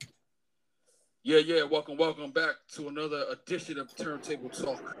Yeah. Welcome back to another edition of Turntable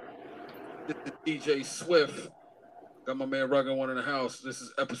Talk. This is DJ Swift. Got my man Rugged One in the house. This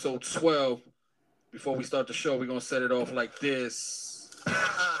is episode 12. Before we start the show, we're gonna set it off like this.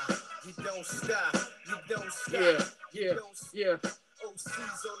 You don't stop. You don't stop. Yeah.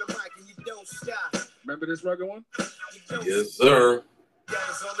 OC's on the mic and you don't stop. Remember this Rugged One? You don't Yes, sir.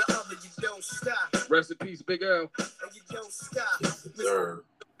 Guys on the other, you don't stop. Rest in peace, Big L. And you don't stop. Yes, sir.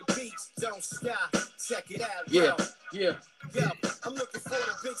 The beats don't stop. Check it out. Yeah. Yo, I'm looking for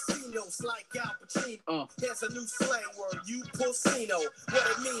the big C-notes like Al Pacino. There's a new slang word, you Pulsino. What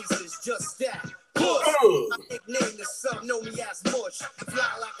it means is just that. Push. My nickname is some know me as Mush.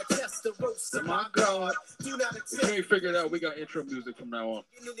 Fly like a Testarossa, my God. Do not If you attempt. ain't figured out, we got intro music from now on.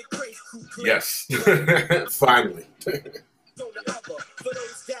 In the craze crew clip. Yes. Finally. On the other, for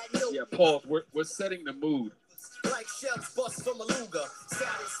those that know. Yeah, pause. We're setting the mood. Like shells bust from a Luger.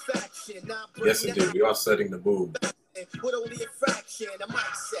 Satisfaction. Now Yes, indeed. We are setting the mood. with only a fraction of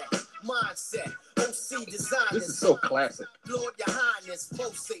mindset. OC designers. This is so classic. Lord, your highness,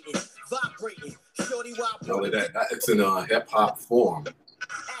 pulsating, vibrating. Shorty wild. Not only that, it's in a hip hop form.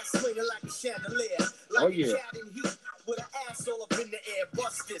 Ass swinging like a chandelier. Like Oh, a yeah. cat in heat. With an ass all up in the air.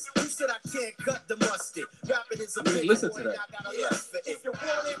 Bust this. You said I can't cut the mustard. Rapping is a I mean, big listen boy, to that. I got a lust for it. If you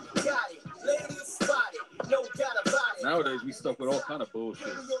want it, got it. Ladies, spot it. No doubt about it. Nowadays, we stuck with all kind of bullshit.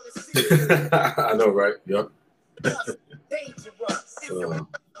 I know, right? Yep. Dangerous.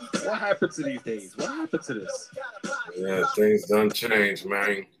 What happened to these days? What happened to this? Yeah, things done change,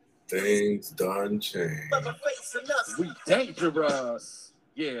 man. Things done change. We dangerous.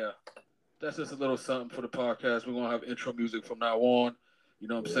 Yeah. That's just a little something for the podcast. We're going to have intro music from now on. You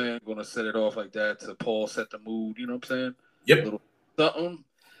know what I'm saying? Going to set it off like that to Paul set the mood. You know what I'm saying? Yep. A little something.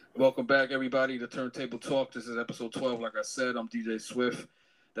 Welcome back, everybody, to Turntable Talk. This is episode 12. Like I said, I'm DJ Swift.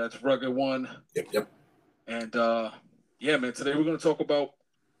 That's Rugged One. Yep. And, yeah, man, today we're going to talk about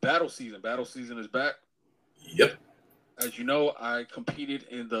battle season. Battle season is back. Yep. As you know, I competed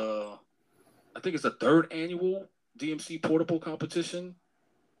in I think it's the third annual DMC Portable competition.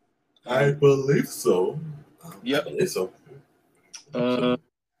 I believe so. Yep. I believe so.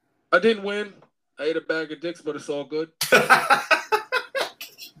 I didn't win. I ate a bag of dicks, but it's all good.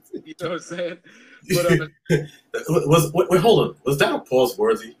 You know what I'm saying? But Wait, hold on. Was that a pause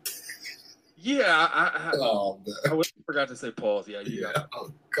worthy? yeah, I Oh, man. forgot to say pause. Yeah, you got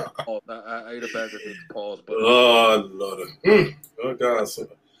Oh, God. pause. I ate a bag of dicks. Pause. But Oh, Lord. Oh, God.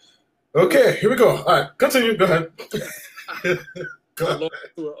 Okay, here we go. All right, continue. Go ahead. Go I ahead. lost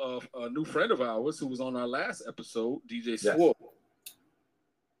to a new friend of ours who was on our last episode, DJ Yes. Swore.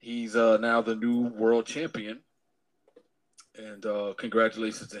 He's now the new world champion. And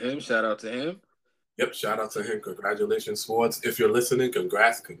congratulations to him. Shout out to him. Yep, shout out to him. Congratulations, Swords. If you're listening,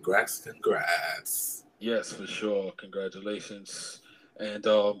 congrats. Yes, for sure. Congratulations. And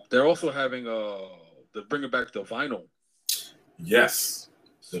they're also having they're bringing back the vinyl. Yes.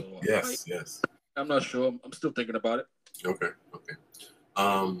 So Yes. I'm not sure. I'm still thinking about it. Okay.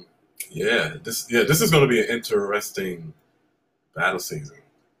 This is going to be an interesting battle season.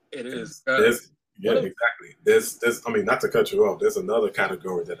 It is. Exactly. There's I mean, not to cut you off, there's another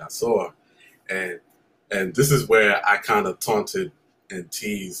category that I saw, and this is where I kind of taunted and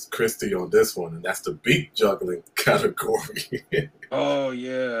teased Christy on this one, and that's the beat juggling category. Oh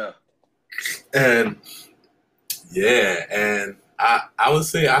yeah. And I would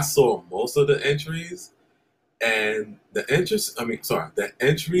say I saw most of the entries, and the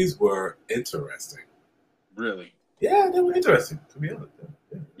entries were interesting. Really? Yeah, they were interesting, to be honest.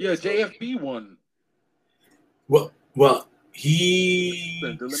 Yeah, JFB won Well, he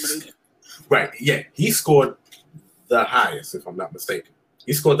the elimination. right, yeah, he scored the highest, if I'm not mistaken.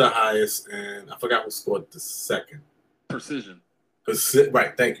 He scored the highest, and I forgot who scored the second. Precision.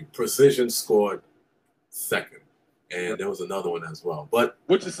 Right, thank you. Precision scored second, and there was another one as well. But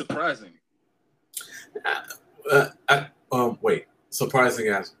Which is surprising. wait, surprising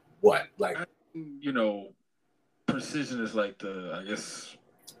as what? Like, You know, Precision is like I guess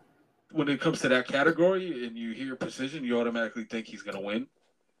when it comes to that category and you hear Precision, you automatically think he's gonna win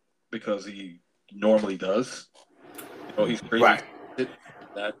because he normally does. You know, he's crazy. Right.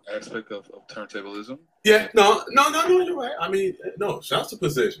 That aspect of turntablism. yeah, no, you're right. I mean, no, shouts to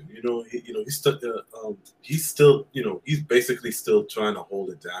Precision. He's still, he's basically still trying to hold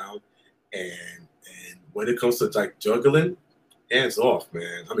it down, and when it comes to like juggling, hands off,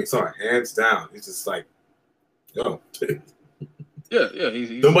 man. I mean, sorry, hands down. It's just like, Yeah. He's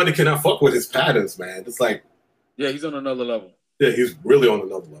nobody cannot fuck with his patterns, man. It's like, he's on another level. yeah, he's really on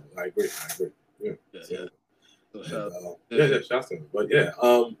another level. I agree. Yeah. Yeah. So, So shout out. shouts to him. But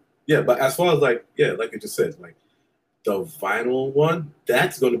Yeah, but as far as like you just said, like the vinyl one,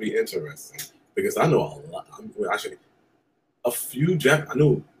 that's going to be interesting because I know a lot. Actually, I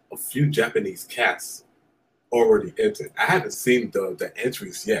knew a few Japanese cats already entered. I haven't seen the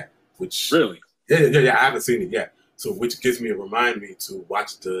entries yet. Which Really? Yeah. I haven't seen it yet. So which gives me a remind me to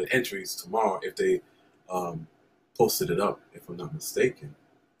watch the entries tomorrow if they posted it up. If I'm not mistaken.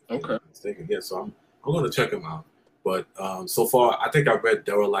 Okay. Yeah. So I'm going to check them out. But so far, I think I read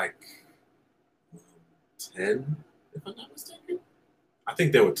there were like 10, if I'm not mistaken. I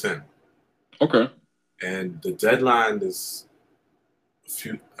think there were 10. Okay. And the deadline is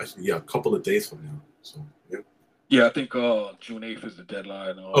a couple of days from now. So yeah. Yeah, I think June 8th is the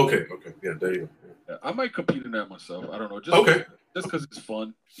deadline. Okay. Yeah, there you go. Yeah, I might compete in that myself. I don't know. Just because it's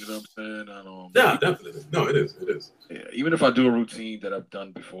fun. You know what I'm saying? Yeah, definitely. No, it is. Yeah, even if I do a routine that I've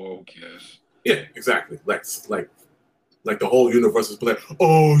done before, who cares? Yeah, exactly. Like the whole universe is like,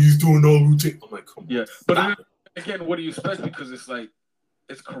 oh, he's doing no routine. I'm like, come on. Yeah, but then, again, what do you expect? Because it's like,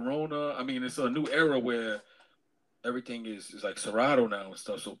 it's Corona. I mean, it's a new era where everything is like Serato now and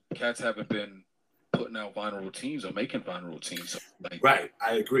stuff. So cats haven't been putting out vinyl routines or making vinyl routines. So, like, right,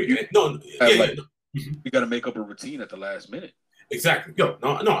 I agree. You got to make up a routine at the last minute. Exactly. No,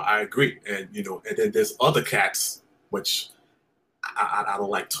 I agree. And and then there's other cats which I don't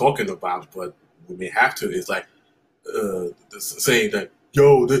like talking about, but we may have to. Is like saying that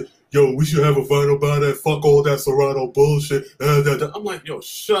yo, we should have a vinyl by that. Fuck all that Serato bullshit. I'm like, yo,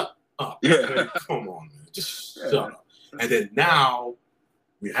 shut up. Yeah. Man, come on, man. Just shut up. And then now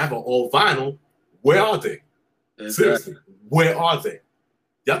we have an all vinyl. Where are they? Exactly. Seriously, where are they?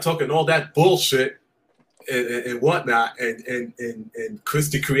 Y'all talking all that bullshit and whatnot, and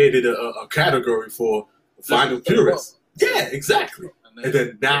Christie created a category for vinyl purists. Yeah, exactly. And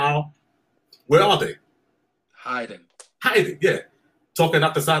then now, where are they? Hiding, yeah. Talking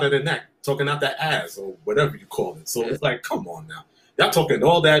out the side of their neck, talking out their ass, or whatever you call it. So it's like, come on now. Y'all talking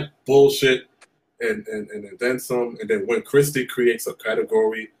all that bullshit and then some. And then when Christie creates a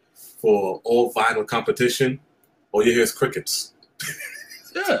category for all vinyl competition, all you hear is crickets.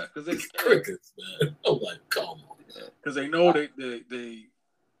 Yeah, because they crickets, man. I'm like, come on. Because they know they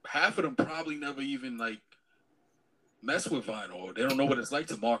half of them probably never even like mess with vinyl. They don't know what it's like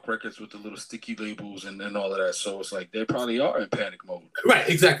to mark records with the little sticky labels and all of that. So it's like they probably are in panic mode. Right,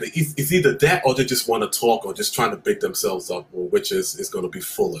 exactly. It's either that or they just want to talk or just trying to big themselves up, which is going to be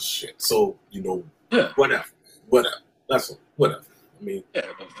full of shit. So, whatever. That's all. Whatever. I mean, yeah,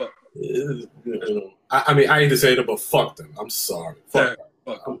 but fuck. I mean, I ain't to say it, but fuck them. I'm sorry. Fuck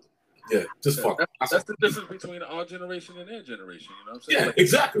them. Yeah, just fuck them. That's the difference between our generation and their generation. You know what I'm saying? Yeah,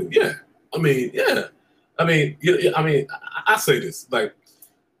 exactly. Yeah. I mean, yeah. I mean, I say this, like,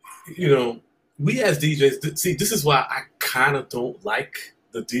 we as DJs, see, this is why I kind of don't like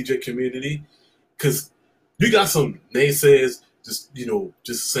the DJ community, because you got some naysayers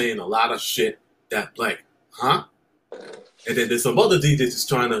just saying a lot of shit that, like, huh? And then there's some other DJs just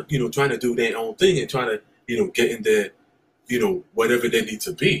trying to do their own thing and trying to, get in there, whatever they need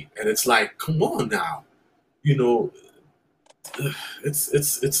to be. And it's like, come on now,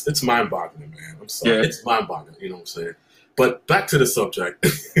 it's mind-boggling, man. I'm sorry. Yeah. It's mind-boggling, you know what I'm saying? But back to the subject,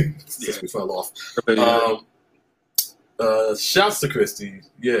 since we fell off. Shouts to Christie.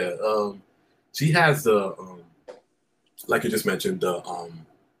 Yeah. She has the like you just mentioned, the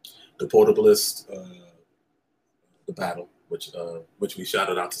Portablist the battle, which we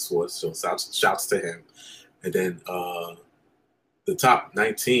shouted out to Swords, so shouts to him. And then the top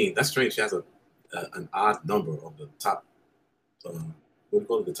 19, that's strange, she has an odd number of the top what do you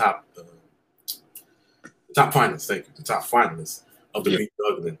call it? The top finalists. Thank you. The top finalists of the Meet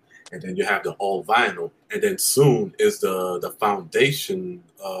Juggling, and then you have the all vinyl, and then soon is the foundation.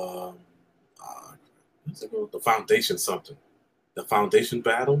 What's it called? The foundation something. The foundation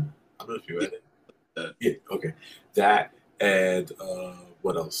battle. I don't know if you read it. Yeah. Okay. That and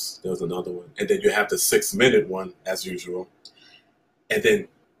what else? There was another one, and then you have the 6-minute one as usual, and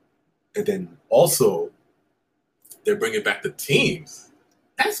then also. They're bringing back the teams.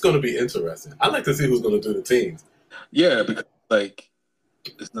 That's going to be interesting. I'd like to see who's going to do the teams. Yeah, because like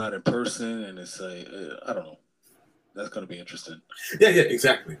it's not in person, and it's I don't know. That's going to be interesting. Yeah,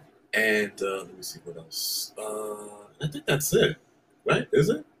 exactly. And let me see what else. I think that's it, right? Is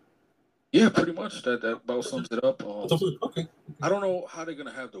it? Yeah, pretty much. That about sums it up. Okay. I don't know how they're going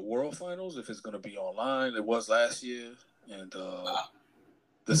to have the World Finals, if it's going to be online. It was last year, and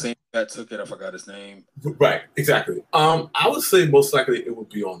the same guy took it. I forgot his name. Right, exactly. I would say most likely it would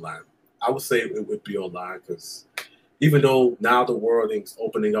be online. I would say it would be online because even though now the world is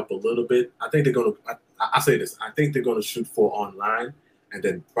opening up a little bit, I think they're going to. I say this. I think they're going to shoot for online and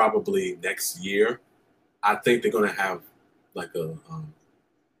then probably next year, I think they're gonna have like a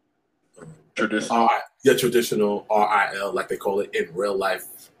traditional, traditional RIL, like they call it, in real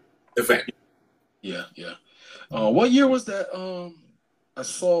life event. Yeah. What year was that? I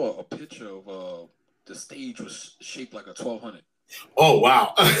saw a picture of the stage was shaped like a 1200. Oh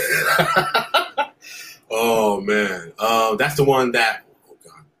wow! Oh man, that's the one that. Oh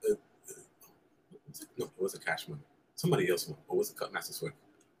god, no, it wasn't Cash Money. Somebody else won. Or was it Cutmaster Swift?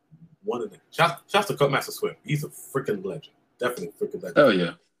 One of them. Shouts to Cutmaster Swift. He's a freaking legend. Definitely a freaking legend. Oh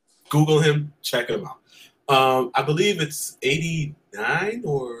yeah. Google him. Check him out. I believe it's 89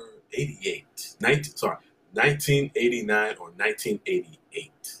 or 88. 1989 or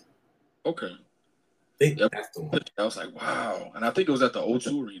 1988. Okay. That's the one. I was like, wow. And I think it was at the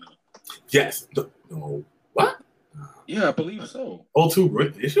O2 Arena. Yes. No. What? Yeah, I believe so.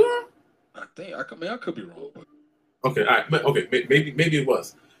 O2, you sure? I could be wrong. But... Okay, all right. Okay, maybe it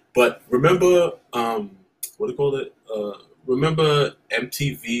was. But remember, what do you call it? Remember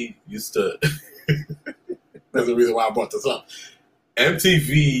MTV used to... That's the reason why I brought this up.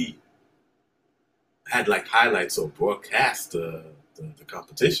 MTV had like highlights or broadcast the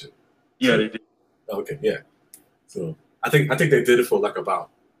competition. Yeah, they did. Okay, yeah. So I think they did it for like about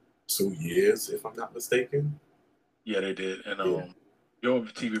 2 years, if I'm not mistaken. Yeah, they did. And your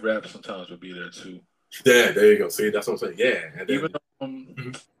TV Rap sometimes would be there too. Yeah, there you go. See, that's what I'm saying. Yeah. And then, even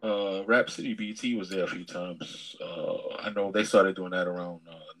Rap City BT was there a few times. I know they started doing that around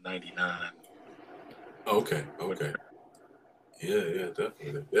 99. Okay. Yeah,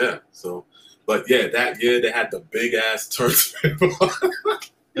 definitely. Yeah. So, but yeah, that year they had the big ass turntable.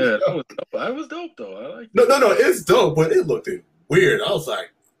 Yeah, that was dope though. I like. No, it's dope, but it looked weird. I was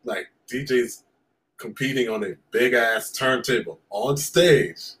like DJs competing on a big ass turntable on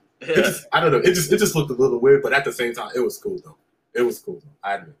stage. Yeah. I don't know. It just looked a little weird, but at the same time, it was cool though.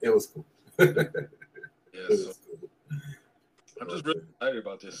 I admit, it was cool. Yeah, cool. I'm just really excited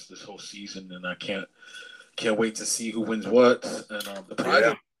about this whole season, and I can't wait to see who wins what. And the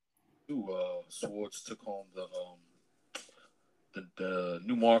prize too. Swords took home the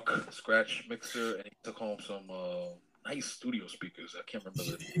Newmark scratch mixer, and he took home some nice studio speakers. I can't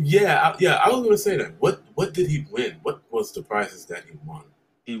remember. Yeah. I was gonna say that. What did he win? What was the prizes that he won?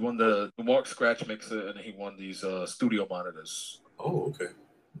 He won the Newmark scratch mixer, and he won these studio monitors. Oh, okay.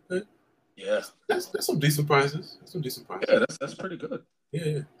 Yeah, that's some decent prizes. Yeah, that's pretty good.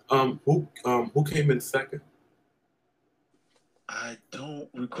 Yeah. Who came in second? I don't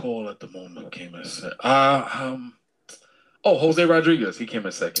recall at the moment who came in second. Jose Rodriguez. He came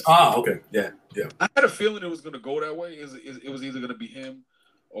in second. Okay. Yeah. I had a feeling it was going to go that way. It was either going to be him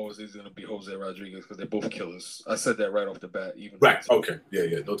or was it going to be Jose Rodriguez because they're both killers. I said that right off the bat. Right. Okay.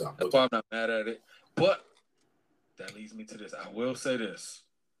 Yeah. No doubt. That's why I'm not mad at it. But that leads me to this. I will say this.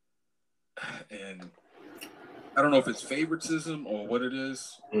 And I don't know if it's favoritism or what it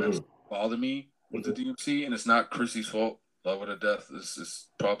is that's bothered me with the DMC. And it's not Chrissy's fault. Love her to death. This is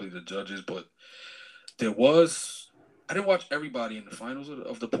probably the judges. But I didn't watch everybody in the finals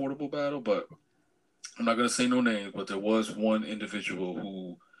of the portable battle, but I'm not going to say no names, but there was one individual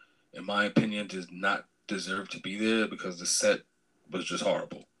who, in my opinion, did not deserve to be there because the set was just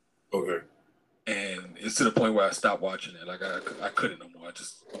horrible. Okay. And it's to the point where I stopped watching it. Like, I couldn't no more.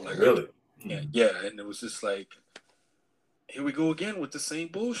 Really? Yeah. And it was just like, here we go again with the same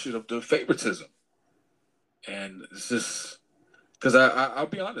bullshit of the favoritism. And it's just... Because I'll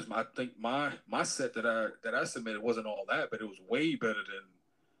be honest, I think my set that I submitted wasn't all that, but it was way better than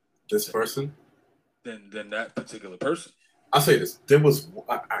this person, than that particular person. I'll say this: I'm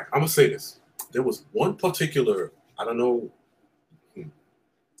gonna say this. There was one particular, I don't know.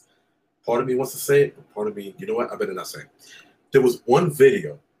 Part of me wants to say it, but part of me, you know what? I better not say it. There was one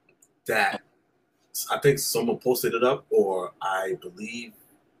video that I think someone posted it up, or I believe,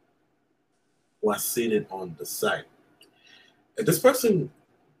 I seen it on the site. And this person,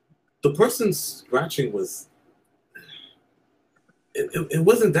 the person's scratching was, it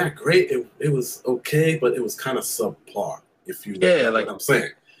wasn't that great. It was okay, but it was kind of subpar. If you know what I'm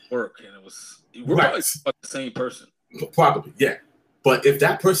saying. Work, and it was probably the same person. Probably, yeah. But if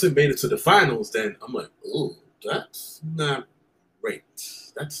that person made it to the finals, then I'm like, oh, that's not great.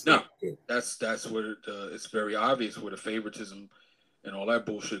 That's not good. That's where it's very obvious where the favoritism and all that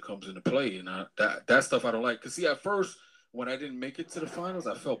bullshit comes into play, and that stuff I don't like. Cause see, at first, when I didn't make it to the finals,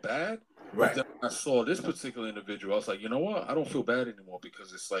 I felt bad. Right. But then I saw this particular individual. I was like, you know what? I don't feel bad anymore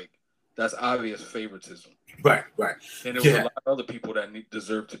because it's like that's obvious favoritism. Right. And there was a lot of other people that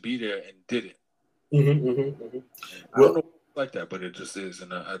deserved to be there and didn't. Mm-hmm. I don't know like that, but it just is.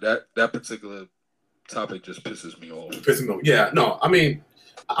 And that particular topic just pisses me off. Pissing me off. Yeah, no, I mean,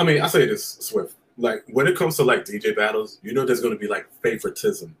 I say this, Swift. Like when it comes to like DJ battles, you know, there's going to be like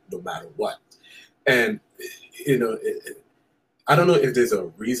favoritism no matter what, and you know, I don't know if there's a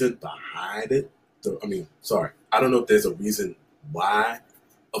reason behind it. I don't know if there's a reason why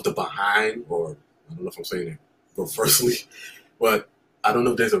of the behind, or I don't know if I'm saying it reversely, but I don't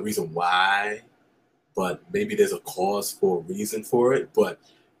know if there's a reason why, but maybe there's a cause for a reason for it. But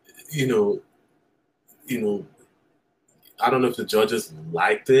you know, I don't know if the judges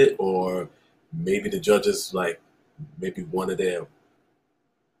liked it, or maybe the judges maybe one of their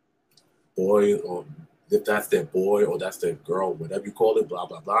boy, or if that's their boy or that's their girl, whatever you call it, blah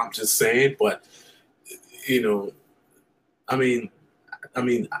blah blah. I'm just saying, but you know, I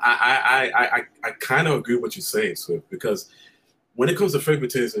kind of agree with what you're saying, Swift, because when it comes to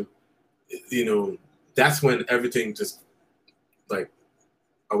favoritism, you know, that's when everything just I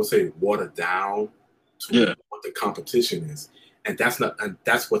would say watered down to what the competition is, and that's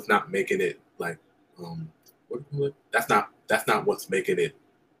what's not making it that's not what's making it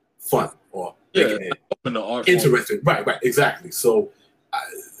fun or making it interesting. Right, exactly. So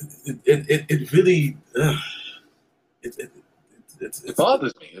it really it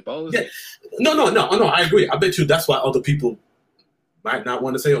bothers me. It bothers me. No. I agree. I bet you that's why other people might not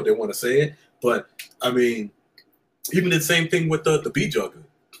want to say it or they want to say it. But I mean, even the same thing with the beat jugger.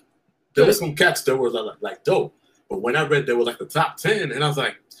 There was some cats that were like dope, but when I read they were like the top 10, and I was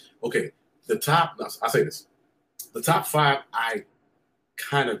like, okay, the top 5 I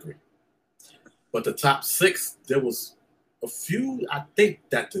kind of agree, but the top 6 there was a few I think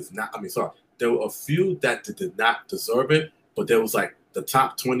that does not. There were a few that did not deserve it, but there was like the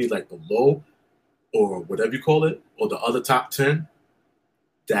top 20 like below or whatever you call it, or the other top 10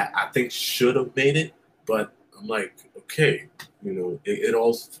 that I think should have made it. But I'm like, okay, you know,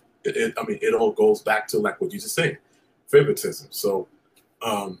 it all goes back to like what you just said, favoritism. So,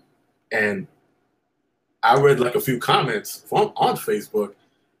 and I read like a few comments on Facebook,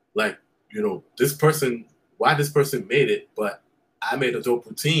 like, you know, why this person made it, but I made a dope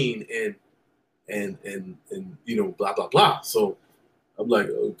routine and you know, blah blah blah. So I'm like,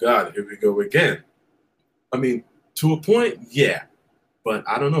 oh God, here we go again. I mean, to a point, yeah, but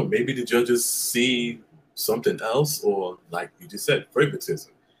I don't know. Maybe the judges see something else, or like you just said,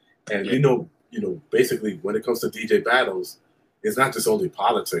 favoritism. And you know, basically, when it comes to DJ battles, it's not just only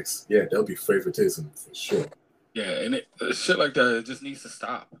politics. Yeah, there'll be favoritism for sure. Yeah, and shit like that, it just needs to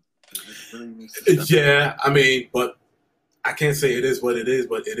stop. It just really needs to stop. Yeah, I mean, but I can't say it is what it is,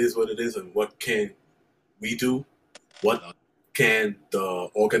 but it is what it is. And what can we do? What can the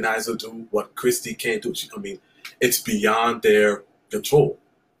organizer do? What Christy can do? I mean, it's beyond their control.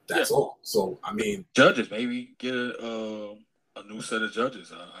 That's all. So, I mean, judges, maybe get a new set of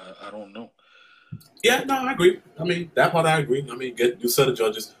judges. I don't know. Yeah, no, I agree. I mean, that part I agree. I mean, get a new set of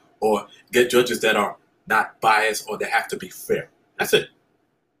judges, or get judges that are not biased, or they have to be fair. That's it.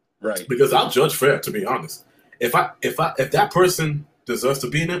 Right. Because I'll judge fair, to be honest. If that person deserves to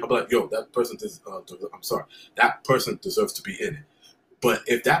be in it, I'm like, yo, that person that person deserves to be in it. But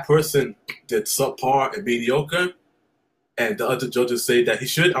if that person did subpar and mediocre, and the other judges say that he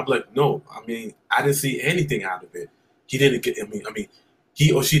should, I'm like, no. I mean, I didn't see anything out of it. He didn't get. I mean,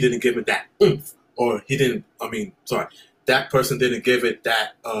 he or she didn't give it that oomph, or he didn't. I mean, sorry, that person didn't give it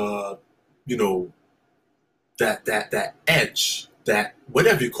that. You know, that edge, that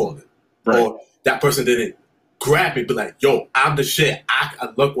whatever you call it, right. Or that person didn't grab me, be like, yo, I'm the shit. I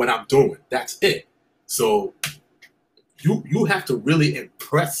look what I'm doing. That's it. So you have to really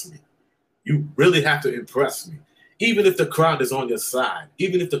impress me. You really have to impress me. Even if the crowd is on your side, you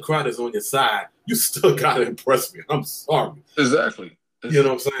still gotta impress me. I'm sorry. Exactly. You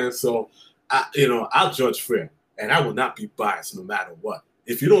know what I'm saying? So I'll judge fair, and I will not be biased no matter what.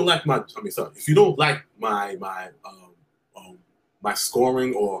 If you don't like if you don't like my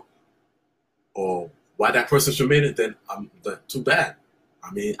scoring or why that person should made it, then too bad.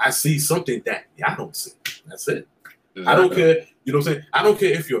 I mean, I see something that y'all don't see. That's it. Exactly. I don't care. You know what I'm saying? I don't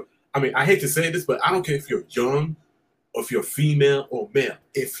care if you're. I mean, I hate to say this, but I don't care if you're young, or if you're female or male.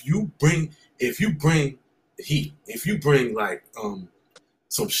 If you bring heat, if you bring like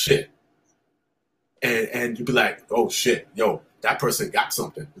some shit, and you be like, oh shit, yo, that person got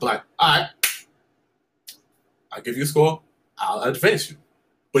something. Be like, all right, I'll give you a score. I'll advance you.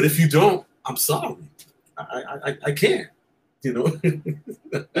 But if you don't, I'm sorry. I can't. You know,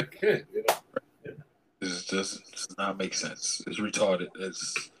 I can't. You know. Yeah. This does not make sense. It's retarded.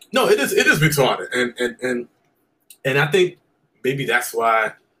 No, it is retarded, and I think maybe that's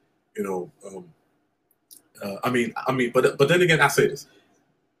why, you know. I mean, but then again, I say this.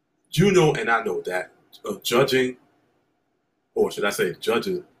 You know, and I know that judging, or should I say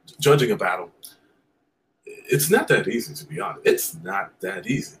judging a battle, it's not that easy, to be honest. It's not that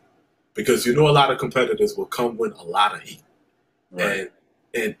easy because a lot of competitors will come with a lot of heat, right.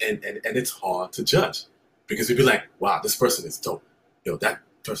 and it's hard to judge because you'd be like, wow, this person is dope. That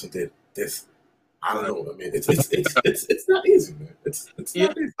person did this. I don't know. I mean, it's not easy, man. It's not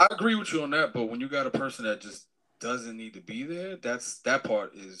easy. I agree with you on that, but when you got a person that just doesn't need to be there, that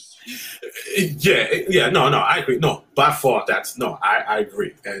part is yeah. No, I agree. No, by far, I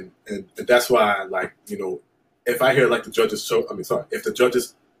agree, and that's why, like, if I hear like the judges if the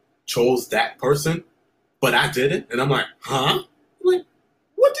judges chose that person, but I didn't, and I'm like, huh? Like,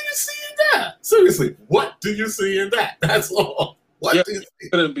 what do you see in that? Seriously, what do you see in that? That's all. What do you see?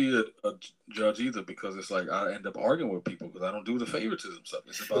 Couldn't be a judge either because it's like I end up arguing with people because I don't do the favoritism stuff.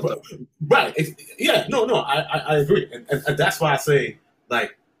 It's about right. I agree, and that's why I say,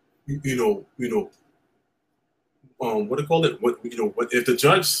 like, what do you call it? What if the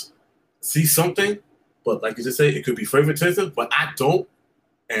judge sees something, but like you just say, it could be favoritism, but I don't,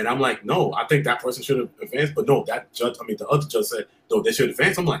 and I'm like, no, I think that person should have advanced, but no, the other judge said no, they should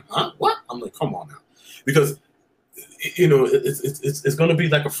advance. I'm like, huh? What? I'm like, come on now, because it's going to be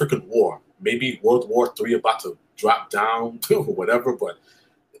like a freaking war. Maybe World War III about to drop down or whatever, but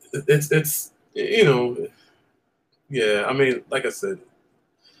it's yeah. I mean, like I said,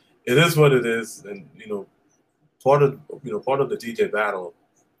 it is what it is, and part of the DJ battle,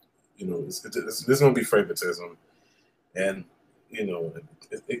 there's going to be favoritism, and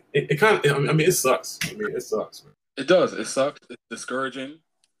it kind of. I mean, it sucks. I mean, it sucks. Man. It does. It sucks. It's discouraging.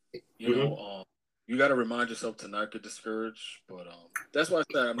 You got to remind yourself to not get discouraged. But that's why I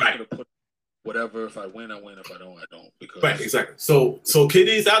said I'm not going to put whatever. If I win, I win. If I don't, I don't. Because right, exactly. So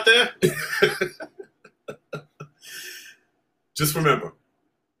kiddies out there, just remember,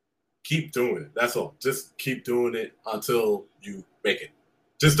 keep doing it. That's all. Just keep doing it until you make it.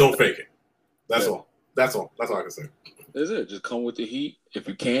 Just don't fake it. That's all. That's all. That's all I can say. That's it. Just come with the heat if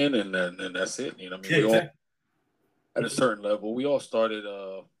you can, and then that's it. You know what I mean? Yeah, exactly. At a certain level, we all started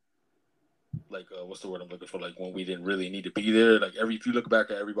what's the word I'm looking for? Like when we didn't really need to be there. Like if you look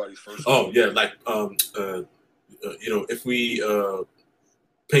back at everybody's first. Oh yeah, like if we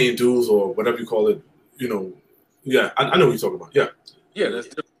paying dues or whatever you call it, yeah, I know what you're talking about. Yeah. Yeah, that's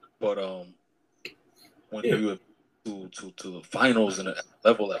different. But when you to the finals and a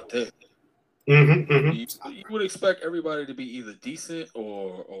level like that, you would expect everybody to be either decent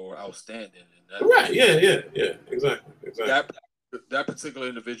or outstanding. And right? Yeah. Exactly. That particular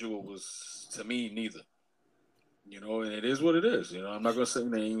individual was, to me, neither. And it is what it is. I'm not gonna say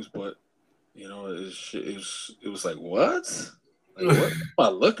names, but it was like, what? Like, what am I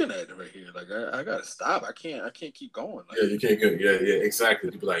looking at right here? Like, I gotta stop. I can't keep going. Like, yeah, you can't go. Yeah,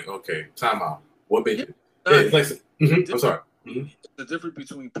 exactly. You'd be like, okay, time out. What made you? I'm sorry. The difference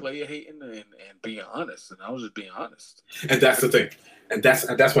between player hating and being honest, and I was just being honest. And that's the thing, and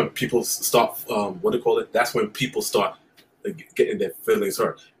that's when people start. What do you call it? That's when people start getting their feelings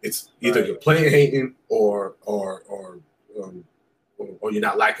hurt. It's either you're player hating or you're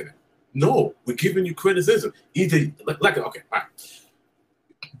not liking it. No, we're giving you criticism. Either like okay, all right.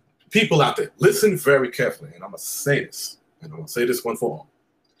 People out there, listen very carefully, and I'm gonna say this, and I'm gonna say this one for all.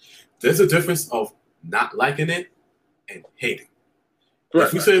 There's a difference of not liking it and hating. Right,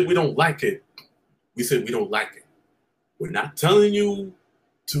 if we say we don't like it, we say we don't like it. We're not telling you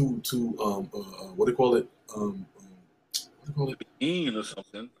to what do you call it? Mean or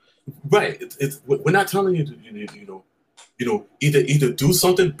something. Right. We're not telling you to either do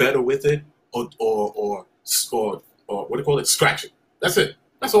something better with it or what do you call it? Scratch it. That's it.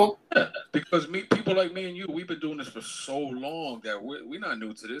 That's all. Yeah, because people like me and you, we've been doing this for so long that we're not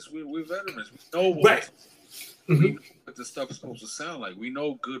new to this. We're veterans. We know what the stuff is supposed to sound like. We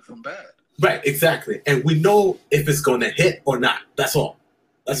know good from bad. Right, exactly. And we know if it's going to hit or not. That's all.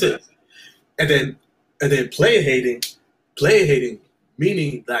 That's it. And then player hating,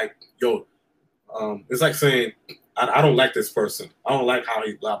 meaning like, it's like saying, I don't like this person. I don't like how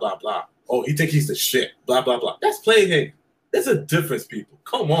he blah, blah, blah. Oh, he think he's the shit. Blah, blah, blah. That's player hating. There's a difference, people.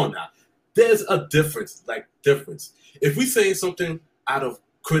 Come on now. There's a difference. If we say something out of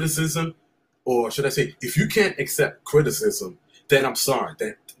criticism, or should I say, if you can't accept criticism, then I'm sorry.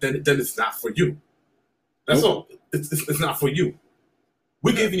 Then it's not for you. That's all. It's not for you.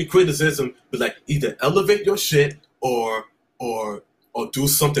 We're giving you criticism, but like either elevate your shit or do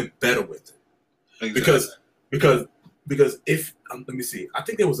something better with it. Exactly. Because if let me see, I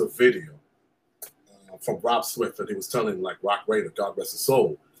think there was a video from Rob Swift that he was telling like Rock Raider, God rest his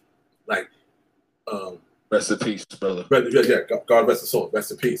soul, like rest in peace, brother. Yeah, God rest his soul,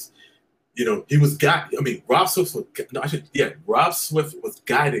 rest in peace. he was Rob Swift was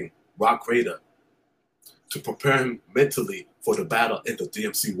guiding Rock Raider to prepare him mentally for the battle in the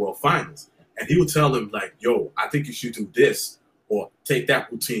DMC World Finals. And he would tell him, like, yo, I think you should do this or take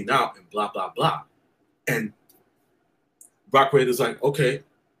that routine out and blah, blah, blah. And Rock Raider's like, okay,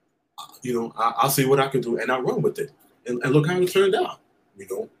 I'll see what I can do, and I'll run with it. And look how it turned out.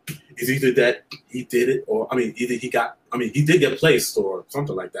 It's either that he did it, or either he did get placed or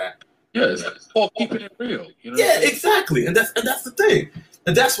something like that. Yeah, it's all keeping it real. Yeah, exactly, and that's the thing,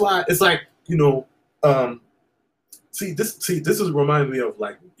 and that's why it's like this is reminding me of,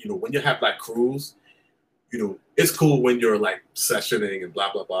 like, when you have like crews, it's cool when you're like sessioning and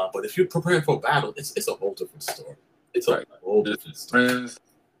blah blah blah, but if you're preparing for a battle, it's a whole different story. It's a whole different story. Friends,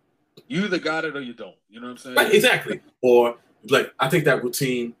 you either got it or you don't. You know what I'm saying? Right, exactly. Or like, I think that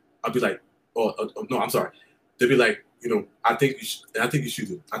routine, I'll be like, no, I'm sorry. They'd be like, I think you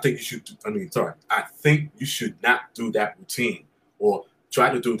should not do that routine, or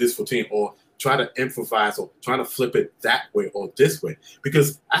try to do this routine, or try to improvise, or try to flip it that way or this way.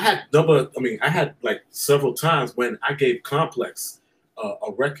 Because I had like several times when I gave Complex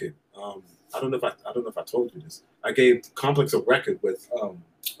a record. I don't know if I told you this. I gave Complex a record with what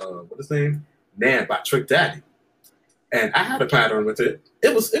is his name? Nan by Trick Daddy. And I had a pattern with it.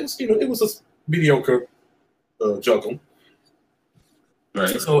 It was a mediocre juggle.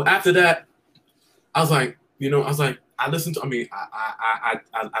 Right. So after that, I was like, I listened to. I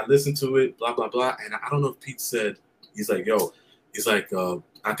listened to it, blah blah blah. And I don't know if Pete said, he's like, I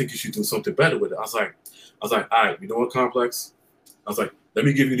think you should do something better with it. I was like, all right, you know what, Complex? I was like, let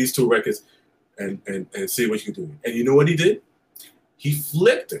me give you these two records, and see what you can do. And you know what he did? He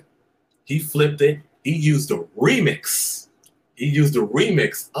flipped it. He used the remix. He used the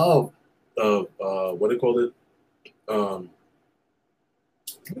remix of what do you call it?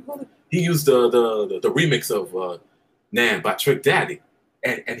 He used the remix of Nan by Trick Daddy,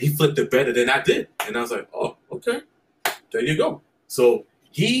 and he flipped it better than I did. And I was like, oh, okay, there you go. So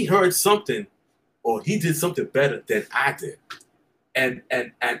he heard something, or he did something better than I did, and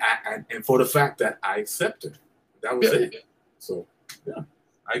for the fact that I accepted, that was it. So yeah,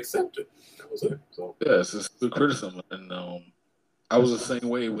 I accepted. That was it. So yeah, it's just good criticism, and I was the same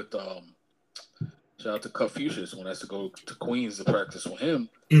way with shout out to Confucius when I used to go to Queens to practice with him.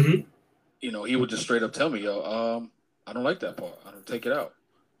 Mm-hmm. He would just straight up tell me, yo, I don't like that part. I don't take it out.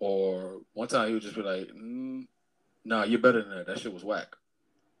 Or one time he would just be like, nah, you're better than that. That shit was whack.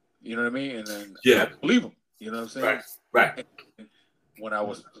 You know what I mean? And then I believe him. You know what I'm saying? Right. And when I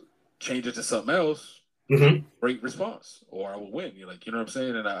was changing to something else, great response, or I would win. You know what I'm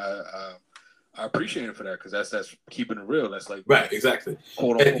saying? And I appreciate it for that, because that's keeping it real. That's like exactly.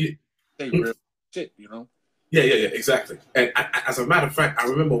 Quote unquote, say real shit. Yeah, exactly. And as a matter of fact, I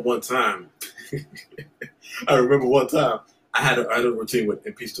remember one time. I had a routine with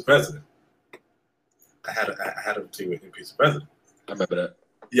Impeach the President. I had a routine with Impeach the President. I remember that.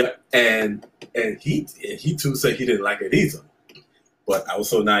 Yeah, and he too said he didn't like it either. But I was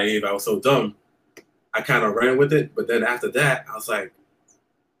so naive, I was so dumb. I kind of ran with it. But then after that, I was like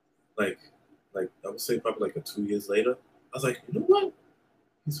I would say probably like 2 years later, I was like, you know what?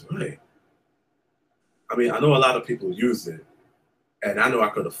 He's right. I mean, I know a lot of people use it, and I know I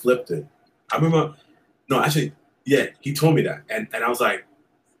could have flipped it. I remember, he told me that, and I was like,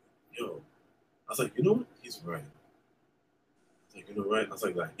 you know what? He's right. I was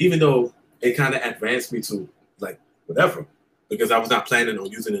like, even though it kind of advanced me to like whatever, because I was not planning on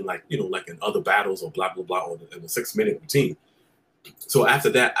using it like in other battles or blah blah blah, or in the 6-minute routine. So after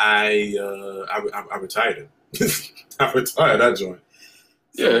that, I retired it. I retired that joint.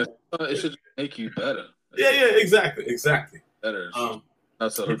 So, it should make you better. Yeah, exactly. Better.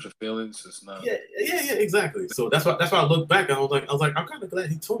 Not to hurt your feelings. It's not. Yeah, exactly. So that's why I look back and I was like, I'm kind of glad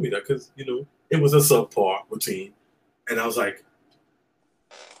he told me that, because it was a subpar routine, and I was like,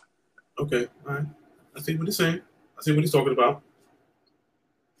 okay, all right, I see what he's saying. I see what he's talking about.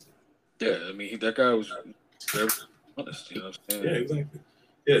 Yeah, I mean, that guy was very honest. You know what I'm saying? Yeah, exactly.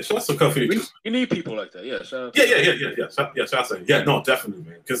 Yeah, shout out to Cuffy. You need people like that. Yeah, shout out. Yeah. Shout out. Yeah, no, definitely,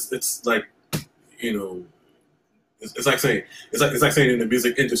 man. Because it's like, it's like saying in the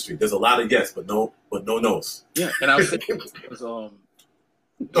music industry, there's a lot of yes, but no no's. Yeah, and I was saying,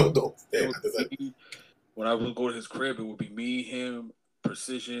 no. Yeah, when I would go to his crib, it would be me, him,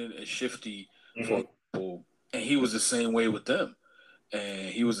 Precision, and Shifty, for people, and he was the same way with them. And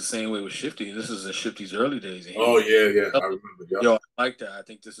he was the same way with Shifty. This is in Shifty's early days. And I remember. Yep. Yo, I like that. I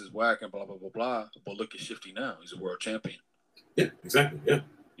think this is whack and blah, blah, blah, blah. But look at Shifty now. He's a world champion. Yeah, exactly. Yeah.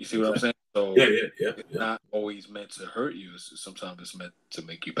 You see what I'm saying? So it's not always meant to hurt you. Sometimes it's meant to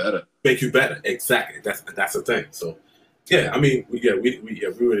make you better. Make you better, exactly. That's the thing. So, yeah, I mean, we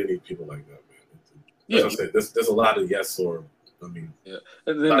really need people like that, man. Like I said, there's a lot of yes or, I mean,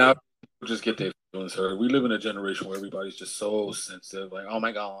 and then now people just get their feelings hurt. We live in a generation where everybody's just so sensitive. Like, oh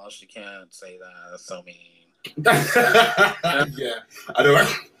my gosh, you can't say that. That's so mean. Yeah, I know.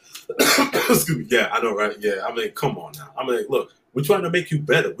 Right? Excuse me. Yeah, I know, right? Yeah, I mean, come on now. I mean, look, we're trying to make you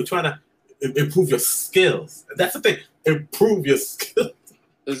better. We're trying to improve your skills. And that's the thing. Improve your skills.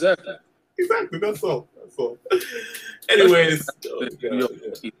 Exactly. That's all. Anyways, they're gonna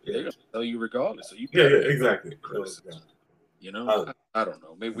tell you regardless. So you exactly. You know, I don't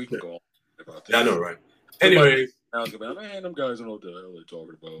know. Maybe we can go on about that. Yeah, I know, right? Anyways, I was about, man, them guys don't know what the hell they're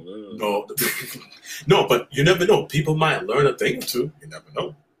talking about. No, no, but you never know. People might learn a thing or two. You never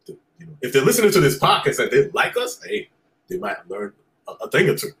know. You know, if they're listening to this podcast and they like us, hey, they might learn a thing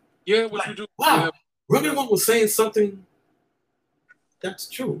or two. Yeah, what you do? Wow, Rugged One was saying something that's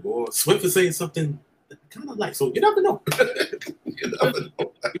true, or Swift is saying something kind of like. So you never know. You never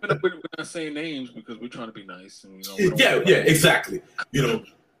know. Even if we're not saying names because we're trying to be nice, and exactly.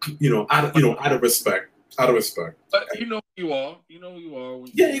 Out of respect. But you know who you are. You know who you are.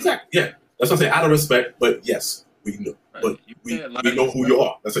 Exactly. Yeah, that's what I'm saying. Out of respect, but yes, we know. Right. But we know who you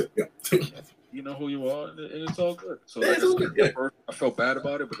are. That's it. Yeah. You know who you are, and it's all good. So first, I felt bad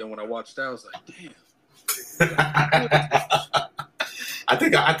about it, but then when I watched that, I was like, damn. I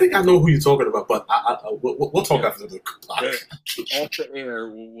think I know who you're talking about, but we'll talk after the podcast. Off the air,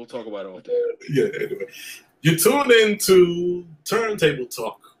 we'll talk about it off the air. Yeah. Anyway, you tune into Turntable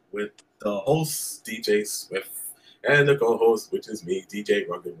Talk with the host DJ Swift and the co-host, which is me, DJ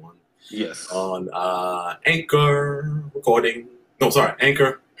Rugged One. Yes. On Anchor recording. No, sorry,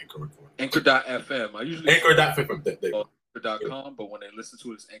 Anchor recording. Anchor.fm. I usually Anchor.fm. Anchor.com, but when they listen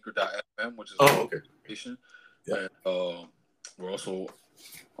to it, it's Anchor.fm, which is station. Yeah. And, we're also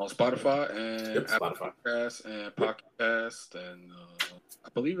on Spotify and Apple Podcasts and Pocket Cast, and I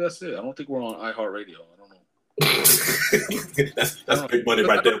believe that's it. I don't think we're on iHeartRadio. I don't know. that's big money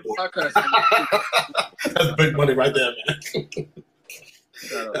right there, boy. That's big money right there, man.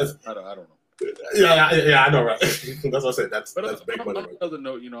 I don't know. Yeah, I know, right? That's what I said. That's big money. On another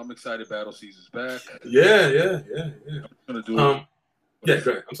note, I'm excited. Battle season's back. Yeah. I'm gonna do it. Yeah,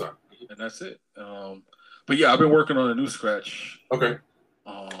 go ahead. I'm sorry. And that's it. But yeah, I've been working on a new scratch. Okay.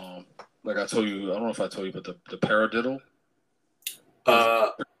 Like I told you, I don't know if I told you, but the paradiddle.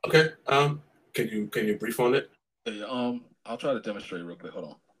 Okay. Can you brief on it? Yeah, I'll try to demonstrate real quick. Hold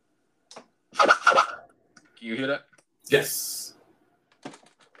on. Can you hear that? Yes.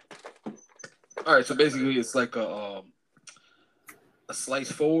 All right. So basically, it's like a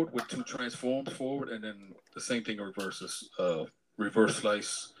slice forward with two transforms forward, and then the same thing in reverse. Reverse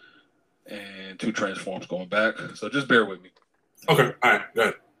slice and two transforms going back. So just bear with me. Okay. All right. Go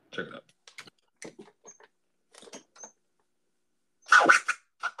ahead. Check it out.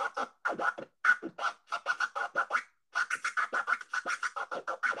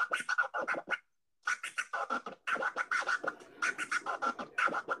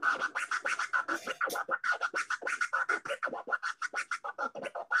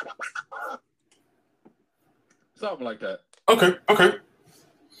 Something like that. Okay.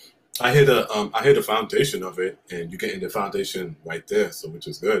 I hear the foundation of it, and you're getting the foundation right there, so which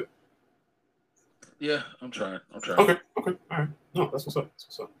is good. Yeah, I'm trying. Okay. All right. No, that's what's up.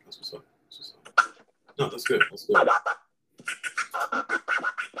 No, that's good.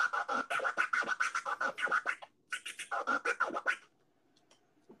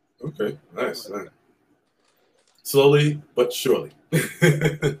 Okay, nice. Slowly but surely.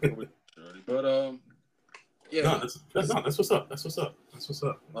 But yeah. No, that's what's up.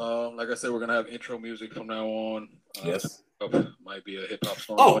 Like I said, we're gonna have intro music from now on. Yes. Might be a hip hop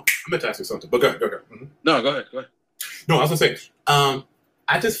song. Oh, I meant to ask you something, but go ahead. Mm-hmm. No, go ahead. No, I was gonna say,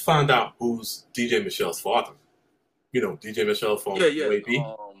 I just found out who's DJ Michelle's father. You know, DJ Michelle from UAB.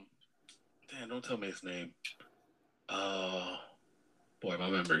 Damn, don't tell me his name. Boy, my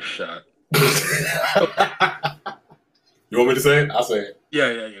memory's shot. You want me to say it? I'll say it.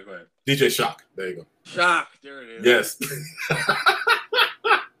 Yeah, go ahead. DJ Shock. There you go. Shock. There it is. Yes.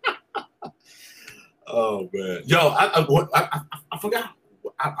 Oh man, yo, I forgot.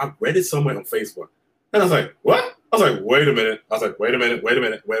 I read it somewhere on Facebook, and I was like, "What?" I was like, "Wait a minute."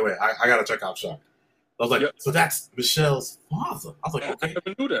 Wait. I gotta check out Shock. I was like, So that's Michelle's father. I was like, okay. I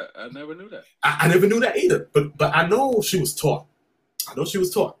never knew that. I never knew that either. But I know she was taught.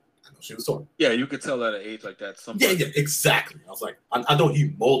 Yeah, you could tell at an age like that. Yeah, exactly. I was like, I know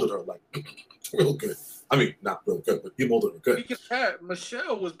he molded her like real good. I mean, not real good, but people that are good.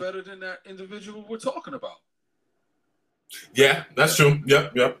 Michelle was better than that individual we're talking about. Yeah, that's true.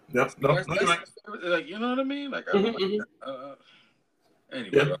 Yep. No, that's like, you know what I mean? Like, anyway.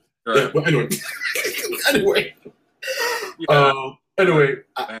 Yeah. Well, anyway. Anyway,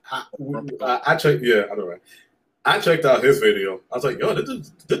 I checked. Yeah, I know, right? I checked out his video. I was like, yo, this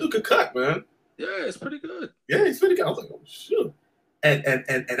dude could cut, man. Yeah, it's pretty good. Yeah, he's pretty good. I was like, oh shoot. And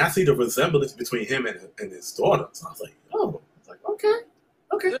I see the resemblance between him and his daughter. So I was like, oh, I was like, okay.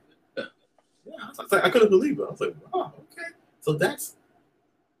 Yeah. I was like, I couldn't believe it. I was like, wow, okay. So that's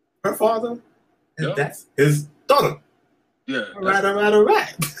her father, and that's his daughter. Yeah. All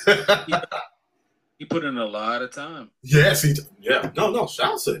right. He put in a lot of time. Yes, he. Yeah. No.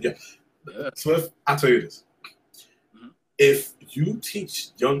 Shout said, yeah. Swift, I'll tell you this. Mm-hmm. If you teach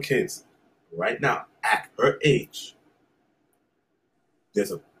young kids right now at her age,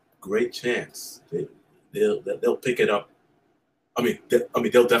 there's a great chance they'll pick it up. I mean,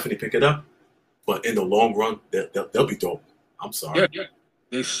 they'll definitely pick it up, but in the long run, they'll be dope. I'm sorry. Yeah.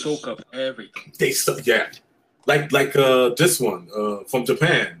 They soak up everything. Like this one from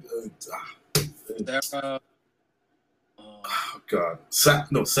Japan. Oh God,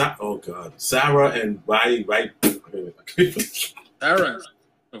 oh God, Sarah and Rai, right? Sarah.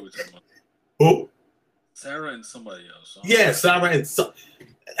 Who? Sarah and somebody else. Yeah, Sarah and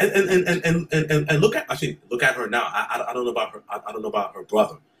look at her now. I don't know about her. I don't know about her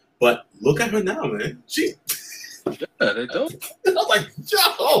brother, but look at her now, man. She. Yeah, they don't. I was like,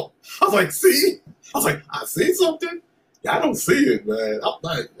 yo. I was like, see. I was like, I see something. Yeah, I don't see it, man. I'm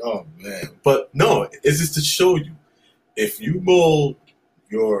like, oh man. But no, it's just to show you, if you mold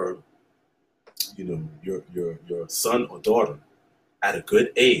your son or daughter at a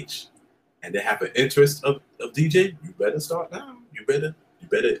good age, and they have an interest of DJ, you better start now. You better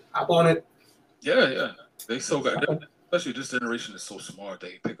hop on it. Yeah. They so got, especially this generation is so smart.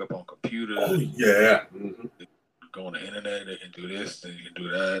 They pick up on computers. Oh yeah. Mm-hmm. Go on the internet. They can do this. They can do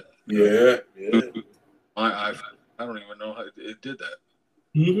that. Yeah. My iPhone. I don't even know how it did that.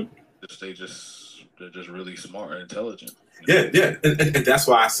 Mm-hmm. They're just really smart and intelligent. Yeah. And that's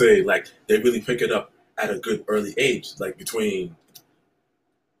why I say, like, they really pick it up at a good early age, like between,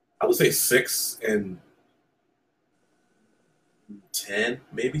 I would say 6 and 10,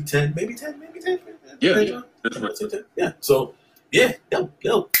 maybe 10. Yeah. Yeah. So yeah,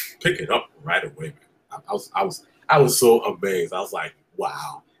 they'll pick it up right away, man. I was so amazed. I was like,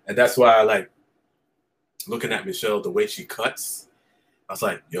 wow. And that's why I like looking at Michelle, the way she cuts. I was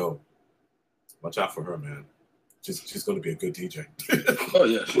like, yo, watch out for her, man. She's going to be a good DJ. Oh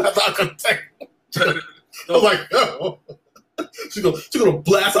yeah, that's not gonna take. I was like, yo, she's gonna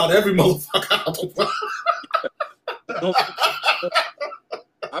blast out every motherfucker.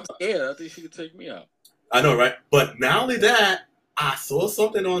 I'm scared. I think she could take me out. I know, right? But not only that, I saw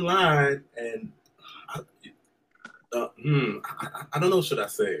something online, and I don't know, should I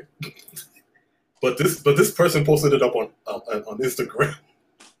say it? But this person posted it up on Instagram.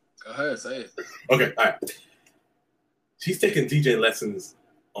 Go ahead, say it. Okay, all right. She's taking DJ lessons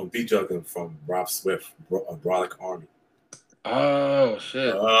on beat juggling from Rob Swift, Brolic Army. Oh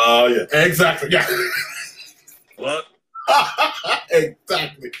shit. Oh yeah, exactly. Yeah. What?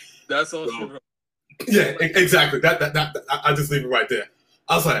 Exactly. That's all true. Yeah, exactly. That I just leave it right there.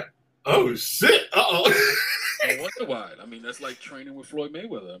 I was like, oh shit. I wonder why. I mean, that's like training with Floyd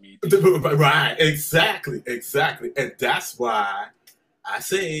Mayweather. I mean, right, exactly, and that's why I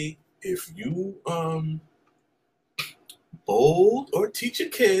say if you bold or teach your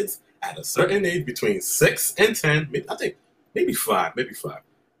kids at a certain age between 6 and 10, I think maybe 5.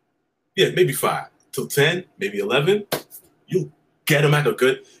 Yeah, maybe 5 till 10, maybe 11. You get them at a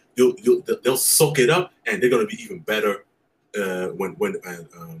good. They'll soak it up, and they're gonna be even better when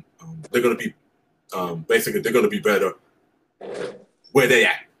they're gonna be. Basically, they're going to be better where they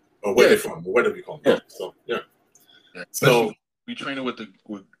at or where they're from or whatever you call them. So, yeah. So, we training with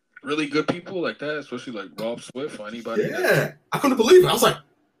really good people like that, especially like Rob Swift or anybody. Yeah. I couldn't believe it. I was like,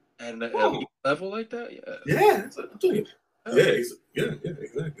 at a level like that? Yeah. Yeah. I'm telling you. Yeah,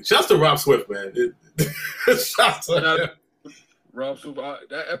 exactly. Shouts to Rob Swift, man. Shouts to him. Rob Swift,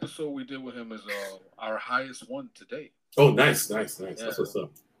 that episode we did with him is our highest one to date. Oh, nice. Yeah. That's what's up.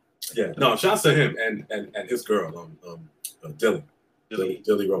 Yeah, no, shouts to him and his girl, Dilly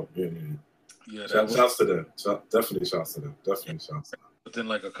Rowe. Yeah. Shouts to them. Definitely shouts to them. Within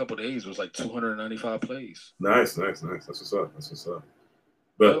like a couple of days, it was like 295 plays. Nice. That's what's up.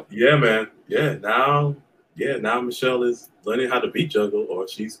 But yeah, man. Yeah, now Michelle is learning how to beat juggle, or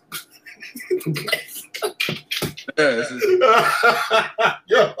she's. Yeah,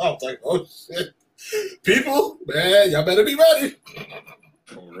 I was like, oh shit. People, man, y'all better be ready.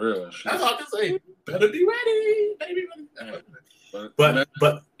 For real. That's all I can say. Better be ready, baby. But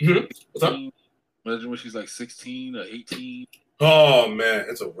what's up? Imagine when she's like 16 or 18. Oh man,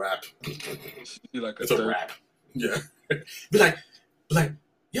 it's a wrap. Like it's a wrap. Yeah. Be like,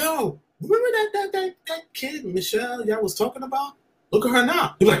 yo, remember that kid Michelle y'all was talking about? Look at her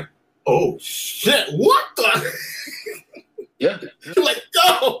now. Be like, oh shit, what the? Yeah. You're like,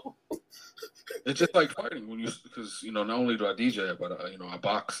 yo. It's just like fighting because not only do I DJ, but I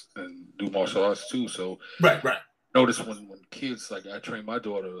box and do martial arts too. So right. Notice when kids, like, I trained my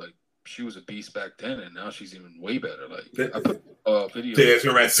daughter, like, she was a beast back then, and now she's even way better. Like, I put a video. There's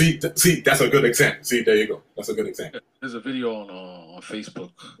your right. See, that's a good example. See, there you go. That's a good example. There's a video on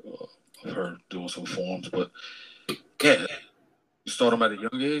Facebook of her doing some forms, but yeah, you start them at a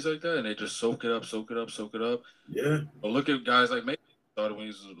young age like that, and they just soak it up. Yeah. But look at guys like me. Started when he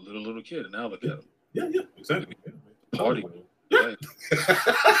was a little kid, and now look at him. Yeah, exactly. Party. Yeah.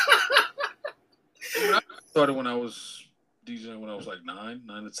 I started when I was DJing when I was like 9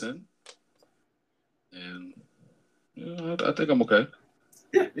 to 10, and I think I'm okay.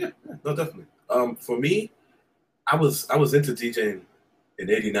 Yeah, no, definitely. For me, I was into DJing in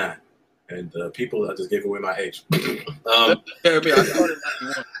 '89, and people, I just gave away my age. I started in '91.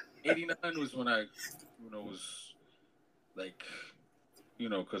 '89 was when I, was like,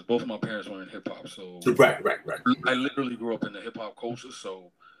 because both of my parents were in hip hop, so right. I literally grew up in the hip hop culture, so.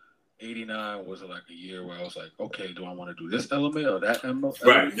 '89 was like a year where I was like, okay, do I want to do this element or that element?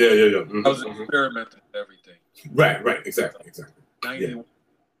 Right, yeah. Mm-hmm. I was experimenting with everything. Right, exactly.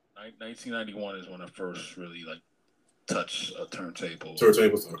 1991 is when I first really like touched a turntable.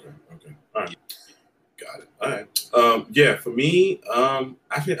 Turntables, okay. All right, got it. All right. Yeah, for me,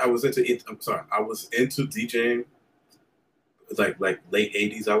 actually, I was into DJing, like late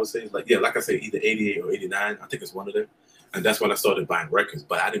 '80s, I would say. Like I say, either '88 or '89. I think it's one of them. And that's when I started buying records.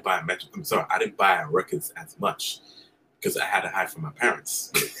 But I didn't buy records as much because I had to hide from my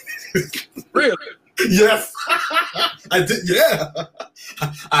parents. Really? Yes. I did, yeah.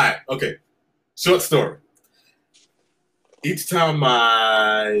 All right, okay. Short story. Each time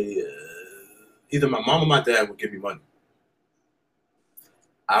either my mom or my dad would give me money,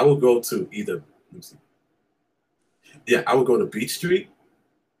 I would go to I would go to Beach Street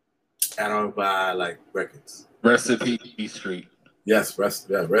and I would buy like records. Rest in peace, Beach Street. Yes,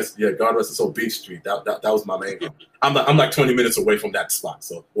 God rest his soul, Beach Street. That was my main home. I'm like 20 minutes away from that spot.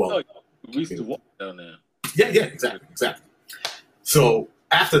 So we used to walk down there. Yeah, exactly. So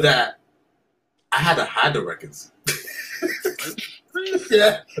after that, I had to hide the records.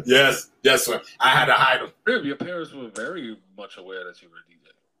 Yeah. Yes, sir. I had to hide them. Your parents were very much aware that you were a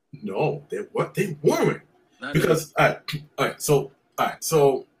DJ. No, they weren't. Because all right. So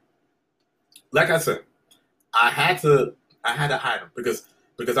like I said, I had to hide them because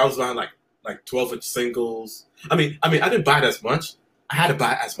I was buying like 12-inch singles. I mean, I didn't buy it as much. I had to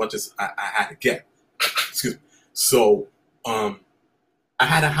buy as much as I had to get. Excuse me. So, I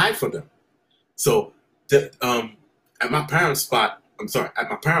had to hide from them. So, at my parents'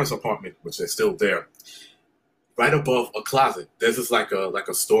 apartment, which is still there, right above a closet, there's this like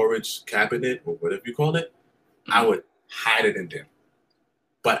a storage cabinet or whatever you call it. I would hide it in there,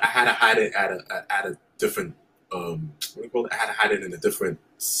 but I had to hide it at a different. I had to hide it in a different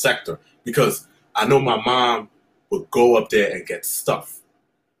sector because I know my mom would go up there and get stuff.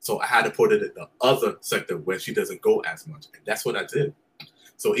 So I had to put it in the other sector where she doesn't go as much. And that's what I did.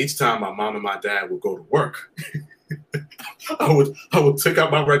 So each time my mom and my dad would go to work, I would take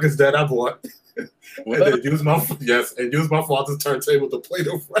out my records that I bought and then use my father's turntable to play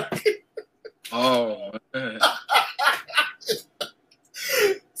the record. Oh man.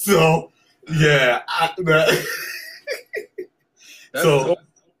 So yeah,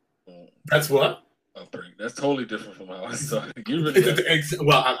 that's what? That's totally different from how I started. You really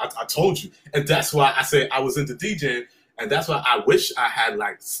well, I told you, and that's why I say I was into DJing, and that's why I wish I had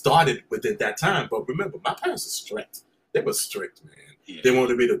like started within that time. But remember, my parents are strict. They were strict, man. Yeah. They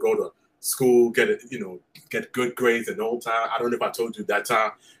wanted me to go to school, get good grades in no time. I don't know if I told you that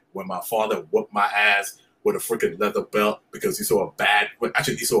time when my father whooped my ass with a freaking leather belt because he saw a bad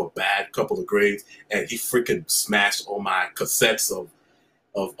couple of grades, and he freaking smashed all my cassettes of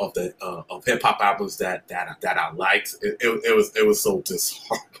hip hop albums that I liked. It was so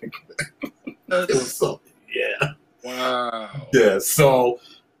disheartening. It was so Wow. Yeah. So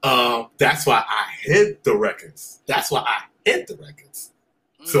that's why I hid the records.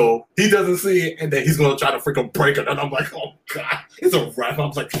 So he doesn't see it, and then he's gonna try to freaking break it, and I'm like, oh god, it's a wrap. I'm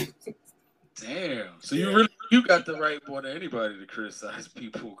like, damn. So you really You got the right more than anybody to criticize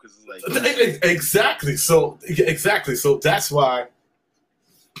people because it's like exactly. So that's why.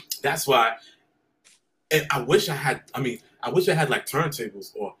 And I wish I had. I mean, I wish I had like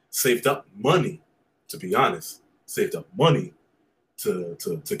turntables or saved up money. To be honest, saved up money to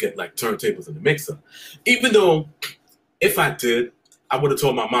get like turntables in the mixer. Even though, if I did, I would have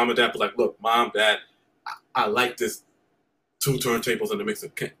told my mom and dad, like, look, mom, dad, I like this 2 turntables in the mixer.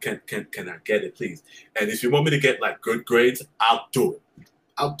 Can I get it, please? And if you want me to get like good grades, I'll do it.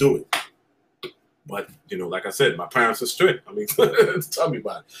 I'll do it. But you know, like I said, my parents are strict. I mean, tell me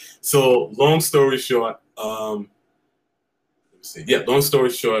about it. So long story short, let me see. Yeah, long story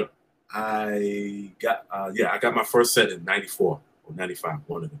short, I got my first set in '94 or '95,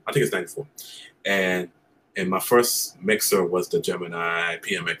 one of them. I think it's '94, and my first mixer was the Gemini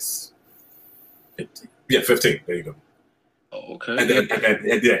PMX 15. Yeah, 15. There you go. Oh, okay. And then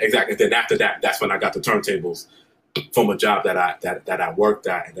yeah, exactly. And then after that, that's when I got the turntables from a job that I worked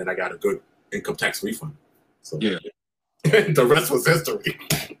at, and then I got a good income tax refund. So yeah, the rest was history.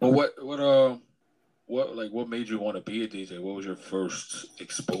 Well, what made you want to be a DJ? What was your first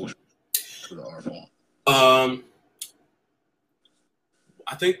exposure to the art form?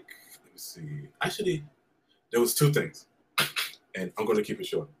 I think, let me see. Actually, there was 2 things, and I'm going to keep it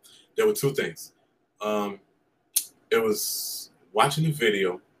short. There were 2 things. It was watching a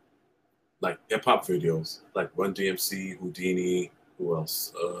video, like hip hop videos, like Run DMC, Houdini, who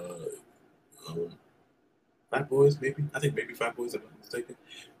else? Fat Boys, maybe. I think maybe Fat Boys, if I'm not mistaken.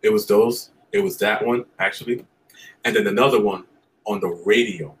 It was those. It was that one, actually. And then another one on the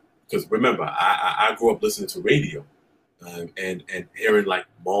radio. Because remember, I grew up listening to radio and hearing like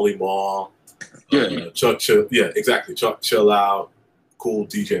Marley Marl, Chuck Chill, yeah, exactly. Chuck Chill Out, Cool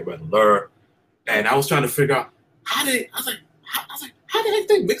DJ Red Alert. And I was trying to figure out how the heck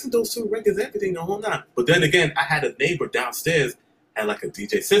they mixing those 2 records, everything, the whole nine. But then again, I had a neighbor downstairs had like a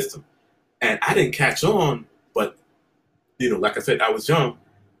DJ system. And I didn't catch on, but, you know, like I said, I was young.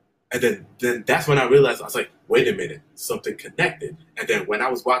 And then that's when I realized, I was like, wait a minute, something connected. And then when I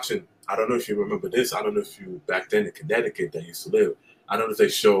was watching, I don't know if you remember this, I don't know if you, back then in Connecticut that used to live, I don't know if they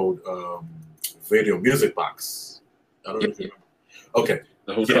showed Video Music Box. I don't know if you remember. Okay.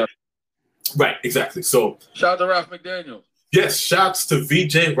 The whole time. Right, exactly. So shout out to Ralph McDaniels. Yes, shouts to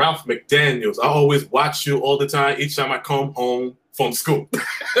VJ Ralph McDaniels. I always watch you all the time, each time I come home from school.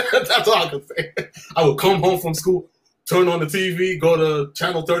 That's all I can say. I would come home from school, turn on the TV, go to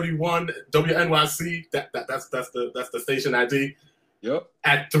channel 31, WNYC. That's the station ID. Yep.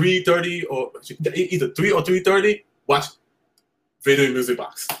 At 3:30 or either 3 or 3:30, watch Video Music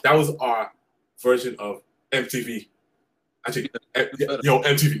Box. That was our version of MTV. Actually,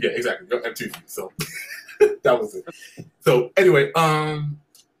 MTV. Yeah, exactly. Yo, MTV. So that was it. So anyway,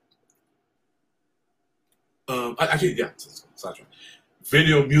 actually, yeah. Sorry.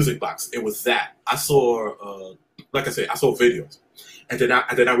 Video Music Box. It was that. I saw, like I said, I saw videos, and then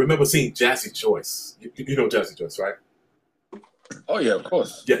I remember seeing Jazzy Joyce. You know Jazzy Joyce, right? Oh yeah, of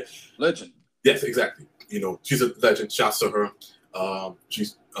course. Yeah, legend. Yes, exactly. You know, she's a legend. Shouts to her.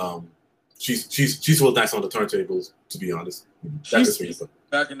 She's real nice on the turntables. To be honest, that's just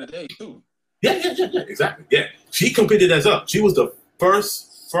back in the day too. Yeah, exactly. Yeah, she competed as up. She was the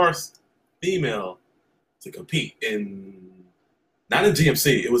first female to compete not in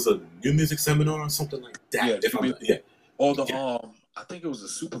GMC. It was a new music seminar or something like that. Or I think it was a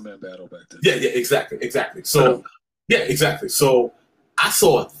Superman battle back then. Yeah, exactly. So, yeah, exactly. So I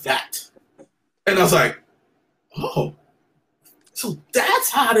saw that, and I was like, oh, so that's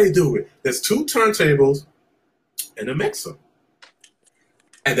how they do it. There's 2 turntables and a mixer.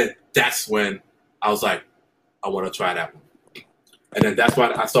 And then that's when I was like, I want to try that one. And then that's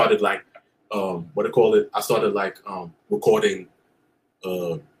why I started like, I started like recording,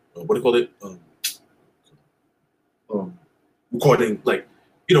 recording like,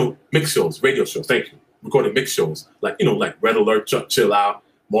 you know, mix shows, radio shows. Thank you. Recording mix shows, like, you know, like Red Alert, Chuck Chill Out,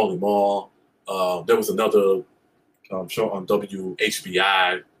 Marley Marl. There was another show on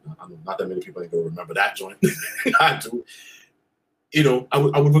WHBI. Not that many people ain't gonna remember that joint. I do. You know, I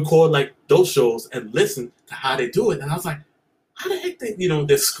would record like those shows and listen to how they do it, and I was like, how the heck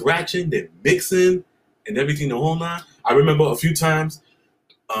they're scratching, they're mixing, and everything the whole nine. I remember a few times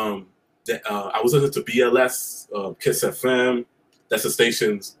that I was listening to BLS, Kiss FM. That's the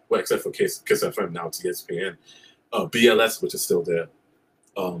stations, well, except for Kiss FM now, it's ESPN. BLS, which is still there,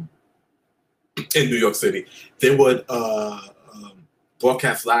 in New York City. They would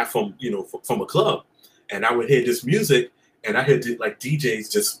broadcast live from a club, and I would hear this music, and I heard like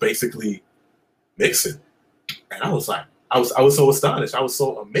DJs just basically mixing, and I was like, I was so astonished, I was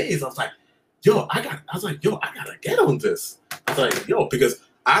so amazed. I was like, I was like, yo, I gotta get on this. I was like, yo, because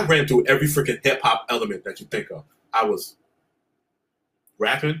I ran through every freaking hip hop element that you think of. I was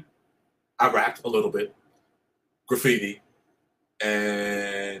rapping. I rapped a little bit, graffiti,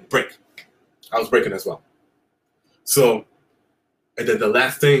 and break. I was breaking as well. So, and then the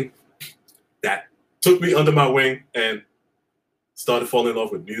last thing that took me under my wing and started falling in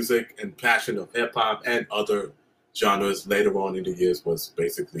love with music and passion of hip hop and other genres later on in the years was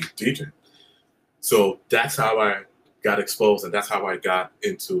basically DJing. So that's how I got exposed, and that's how I got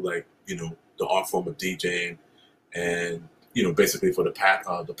into, like, you know, the art form of DJing, and, you know, basically for the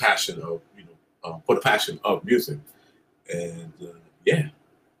passion of, you know, for the passion of music, and yeah,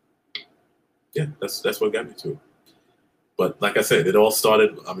 that's what got me to it. But like I said, it all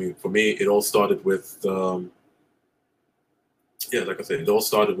started. I mean, for me, it all started with like I said, it all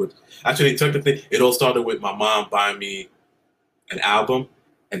started with, actually, technically, it all started with my mom buying me an album,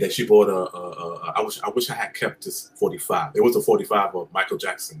 and then she bought I wish I had kept this 45. It was a 45 of Michael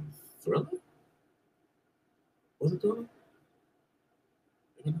Jackson Thriller. Was it Thriller?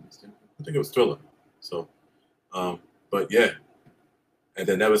 I think it was Thriller. So, but yeah. And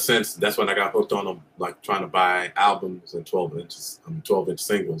then ever since, that's when I got hooked on them, like trying to buy albums and 12-inch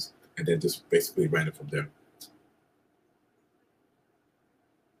singles, and then just basically ran it from there.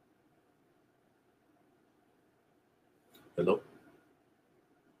 Hello?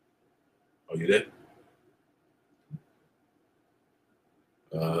 Are you there?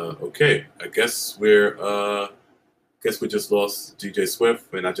 Okay, I guess we just lost DJ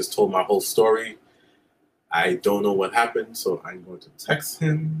Swift, and I just told my whole story. I don't know what happened, so I'm going to text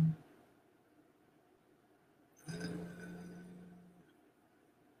him.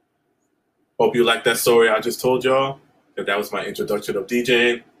 Hope you like that story I just told y'all. That was my introduction of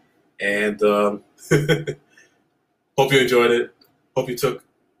DJing, and hope you enjoyed it. Hope you took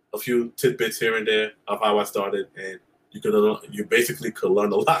a few tidbits here and there of how I started, and you basically could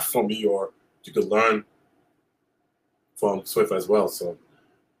learn a lot from me, or you could learn from Swift as well. So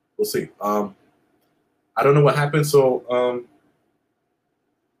we'll see. I don't know what happened, so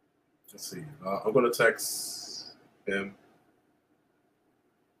let's see. I'm gonna text him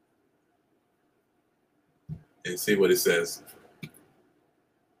and see what it says.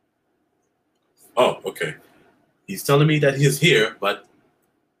 Oh, okay. He's telling me that he's here, but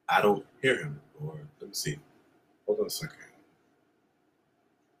I don't hear him. Or let me see. Hold on a second.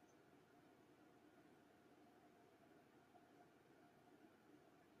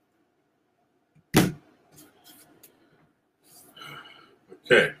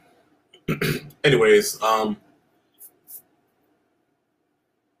 Okay. Anyways,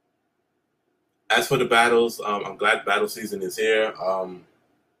 as for the battles, I'm glad battle season is here.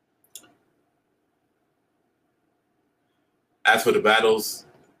 As for the battles,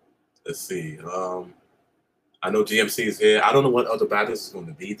 let's see. I know GMC is here. I don't know what other battles is going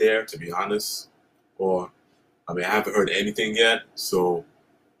to be there, to be honest. Or, I mean, I haven't heard anything yet. So,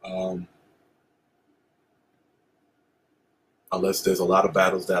 unless there's a lot of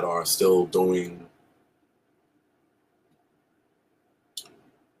battles that are still doing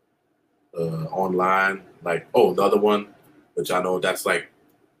online, like, the other one, which I know that's like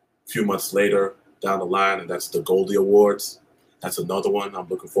a few months later down the line, and that's the Goldie Awards. That's another one. I'm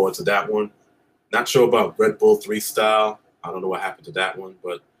looking forward to that one. Not sure about Red Bull 3 Style. I don't know what happened to that one,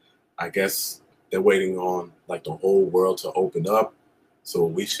 but I guess they're waiting on like the whole world to open up. So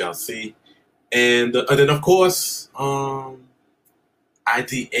we shall see. And then of course,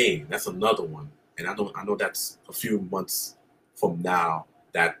 IDA. That's another one, and I know that's a few months from now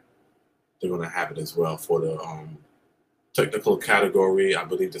that they're gonna have it as well for the technical category. I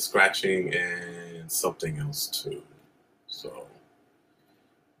believe the scratching and something else too. So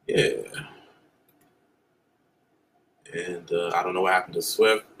yeah. And I don't know what happened to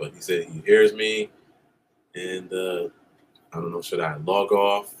Swift, but he said he hears me. And I don't know, should I log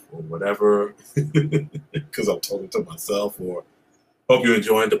off or whatever? Because I'm talking to myself. Or hope you're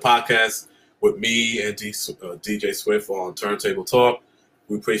enjoying the podcast with me and DJ Swift on Turntable Talk.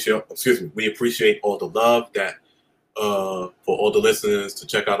 We appreciate all the love that for all the listeners to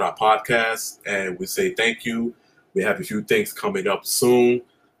check out our podcast, and we say thank you. We have a few things coming up soon,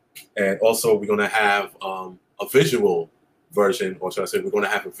 and also we're gonna have a visual version, or should I say, we're going to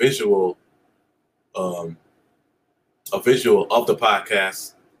have a visual of the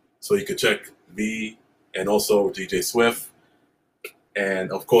podcast, so you can check me and also DJ Swift,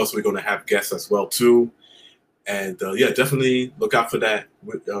 and of course we're going to have guests as well too. And yeah, definitely look out for that.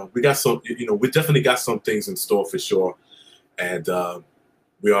 We got some, we definitely got some things in store for sure, and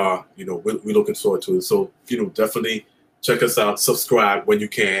we are, we're looking forward to it. So definitely check us out. Subscribe when you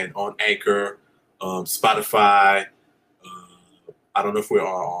can on Anchor, Spotify. I don't know if we are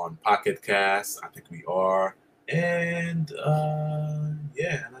on Pocket Cast. I think we are. And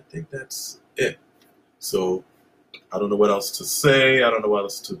yeah, and I think that's it. So I don't know what else to say. I don't know what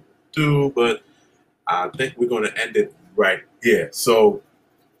else to do, but I think we're going to end it right here. So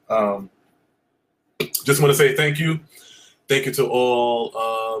just want to say thank you. Thank you to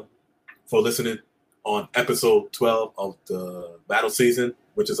all for listening on episode 12 of the battle season,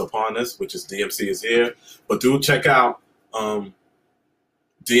 which is upon us, which is DMC is here. But do check out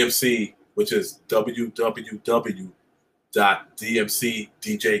DMC, which is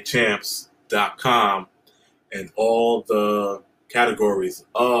www.dmcdjchamps.com, and all the categories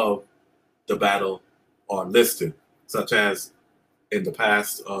of the battle are listed, such as in the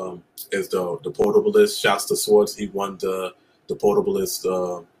past is the portablest. Shouts to Swords. He won the portablest.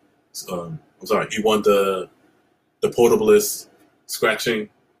 He won the portablest scratching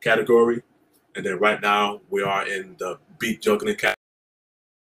category, and then right now we are in the beat juggling category.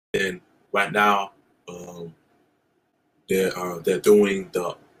 And right now, they're doing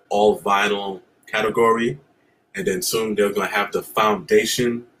the all vinyl category, and then soon they're gonna have the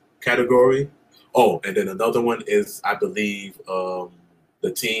foundation category. Oh, and then another one is, I believe, the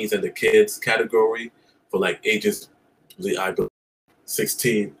teens and the kids category for like ages, I believe,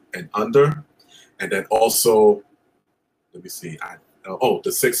 16 and under. And then also, let me see, the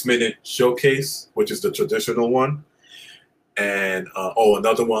 6-minute showcase, which is the traditional one. And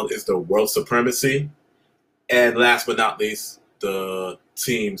another one is the World Supremacy. And last but not least, the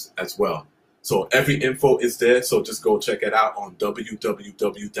teams as well. So every info is there. So just go check it out on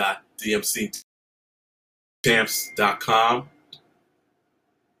www.dmcdjchamps.com.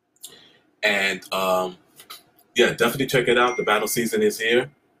 And yeah, definitely check it out. The battle season is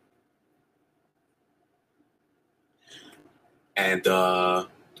here. And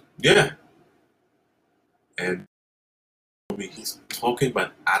yeah. And he's talking,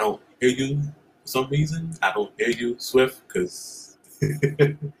 but I don't hear you for some reason. I don't hear you, Swift, because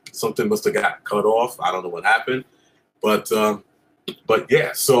something must have got cut off. I don't know what happened. But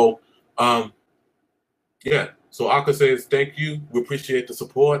yeah, so yeah. So Aka says thank you. We appreciate the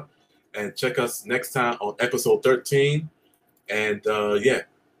support. And check us next time on episode 13. And yeah,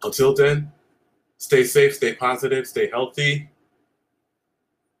 until then, stay safe, stay positive, stay healthy.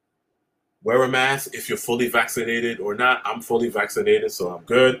 Wear a mask if you're fully vaccinated or not. I'm fully vaccinated, so I'm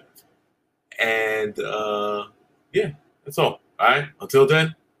good. And yeah, that's all. All right. Until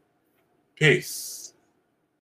then, peace.